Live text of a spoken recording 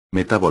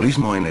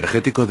Metabolismo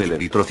energético del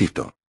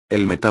eritrocito.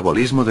 El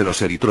metabolismo de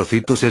los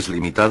eritrocitos es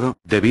limitado,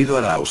 debido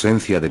a la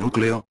ausencia de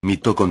núcleo,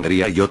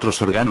 mitocondria y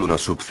otros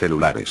orgánulos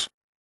subcelulares.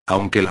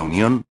 Aunque la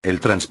unión,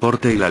 el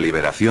transporte y la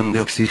liberación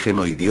de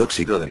oxígeno y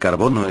dióxido de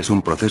carbono es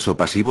un proceso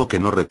pasivo que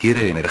no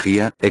requiere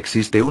energía,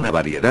 existe una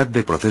variedad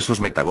de procesos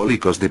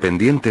metabólicos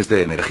dependientes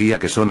de energía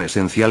que son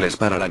esenciales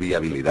para la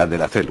viabilidad de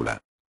la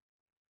célula.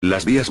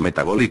 Las vías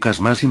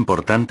metabólicas más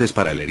importantes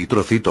para el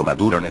eritrocito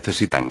maduro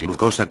necesitan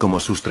glucosa como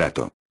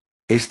sustrato.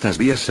 Estas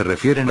vías se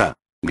refieren a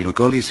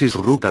glucólisis,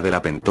 ruta de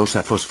la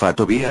pentosa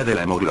fosfato, vía de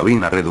la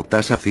hemoglobina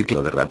reductasa,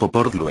 ciclo de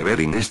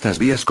Rapoport-Lewering. Estas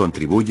vías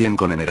contribuyen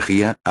con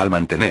energía, al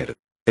mantener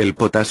el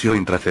potasio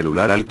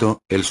intracelular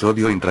alto, el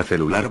sodio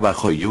intracelular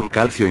bajo y un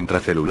calcio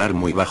intracelular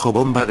muy bajo.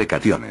 Bomba de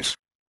cationes.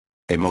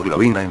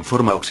 Hemoglobina en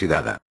forma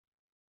oxidada.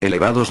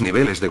 Elevados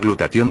niveles de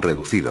glutatión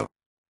reducido.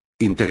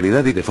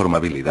 Integridad y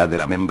deformabilidad de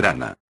la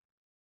membrana.